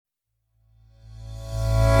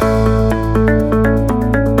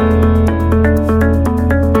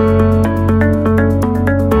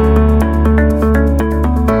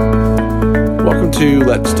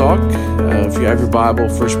Let's Talk. If you have your Bible,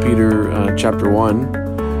 1 Peter chapter 1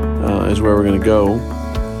 is where we're going to go.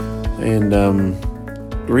 And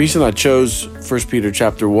the reason I chose 1 Peter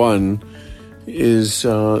chapter 1 is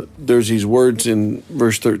there's these words in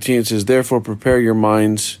verse 13. It says, "Therefore prepare your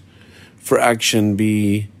minds for action,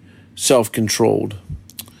 be self-controlled.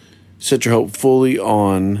 Set your hope fully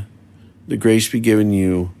on the grace be given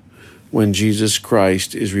you when Jesus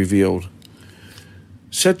Christ is revealed."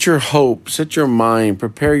 Set your hope, set your mind,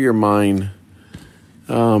 prepare your mind.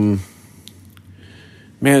 Man,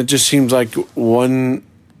 it just seems like one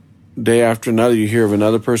day after another you hear of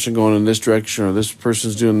another person going in this direction, or this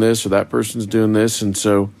person's doing this, or that person's doing this. And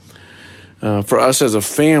so for us as a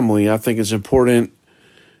family, I think it's important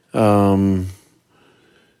not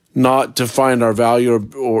to find our value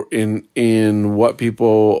or in what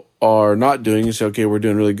people are not doing and say, okay, we're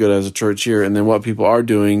doing really good as a church here, and then what people are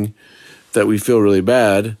doing that we feel really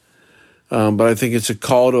bad. But I think it's a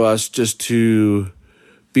call to us just to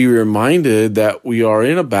be reminded that we are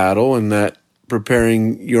in a battle and that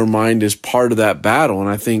preparing your mind is part of that battle. And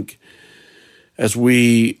I think as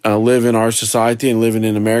we live in our society and living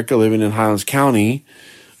in America, living in Highlands County,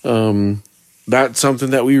 that's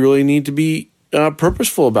something that we really need to be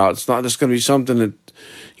purposeful about. It's not just going to be something that,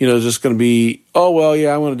 just going to be, oh, well,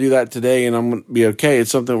 yeah, I'm going to do that today and I'm going to be okay.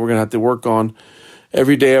 It's something we're going to have to work on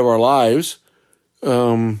every day of our lives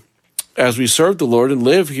as we serve the Lord and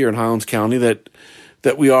live here in Highlands County, that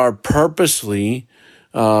we are purposely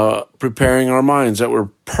preparing our minds, that we're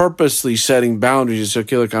purposely setting boundaries. It's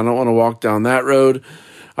okay, look, I don't want to walk down that road.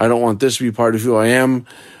 I don't want this to be part of who I am.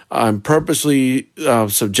 I'm purposely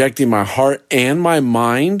subjecting my heart and my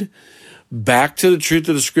mind back to the truth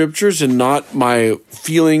of the scriptures and not my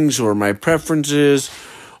feelings or my preferences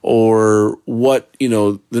or what,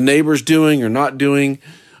 the neighbor's doing or not doing.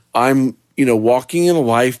 I'm, walking in a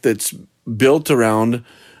life that's built around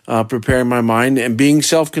preparing my mind and being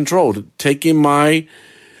self-controlled, taking my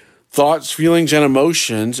thoughts, feelings, and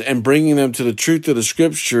emotions and bringing them to the truth of the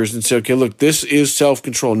scriptures and say, okay, look, this is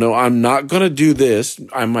self-control. No, I'm not going to do this.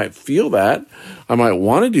 I might feel that. I might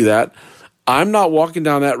want to do that. I'm not walking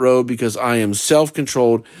down that road because I am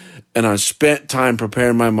self-controlled and I spent time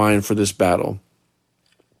preparing my mind for this battle.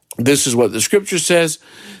 This is what the scripture says.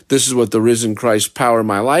 This is what the risen Christ's power in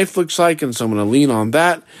my life looks like. And so I'm going to lean on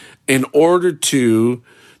that in order to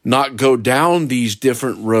not go down these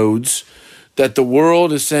different roads that the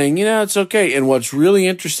world is saying, it's okay. And what's really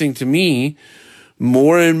interesting to me,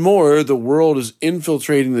 more and more, the world is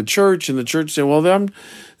infiltrating the church, and the church saying, well,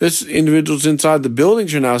 this individuals inside the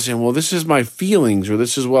buildings are now saying, well, this is my feelings, or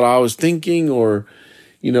this is what I was thinking, or,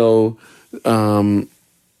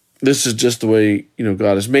 this is just the way,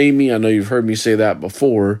 God has made me. I know you've heard me say that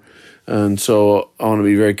before. And so I want to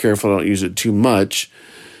be very careful I don't use it too much.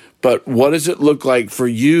 But what does it look like for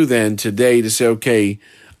you then today to say, okay,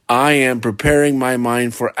 I am preparing my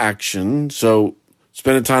mind for action. So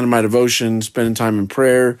spending time in my devotion, spending time in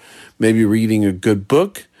prayer, maybe reading a good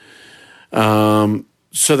book, so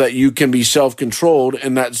that you can be self-controlled.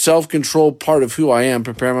 And that self-controlled part of who I am,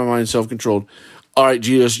 preparing my mind self-controlled. All right,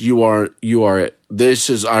 Jesus, you are it.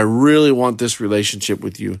 I really want this relationship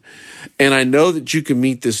with you. And I know that you can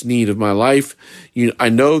meet this need of my life. I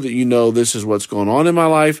know that this is what's going on in my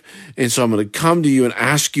life. And so I'm going to come to you and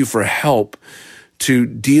ask you for help to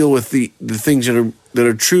deal with the things that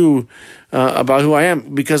are true about who I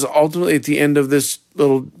am. Because ultimately at the end of this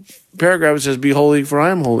little paragraph, it says, be holy for I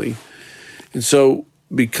am holy. And so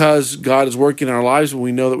because God is working in our lives and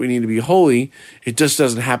we know that we need to be holy, it just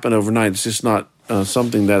doesn't happen overnight. It's just not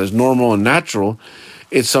something that is normal and natural.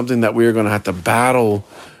 It's something that we are going to have to battle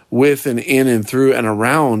with and in and through and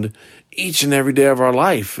around each and every day of our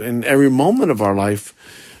life and every moment of our life,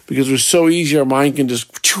 because it's so easy. Our mind can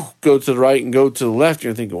just go to the right and go to the left.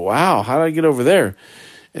 You're thinking, wow, how did I get over there?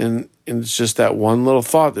 And it's just that one little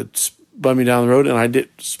thought that spun me down the road, and I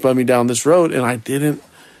didn't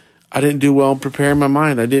do well in preparing my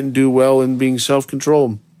mind. I didn't do well in being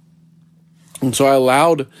self-controlled. And so I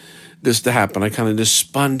allowed this to happen. I kind of just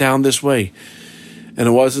spun down this way. And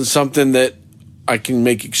it wasn't something that I can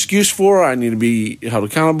make excuse for. I need to be held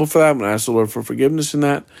accountable for that. I'm going to ask the Lord for forgiveness in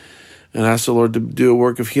that and ask the Lord to do a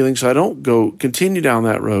work of healing so I don't continue down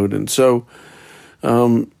that road. And so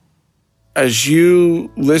as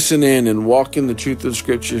you listen in and walk in the truth of the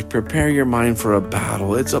scriptures, prepare your mind for a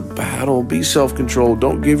battle. It's a battle. Be self-controlled.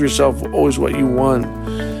 Don't give yourself always what you want,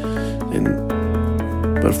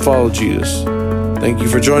 but follow Jesus. Thank you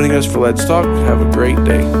for joining us for Let's Talk. Have a great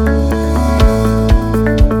day.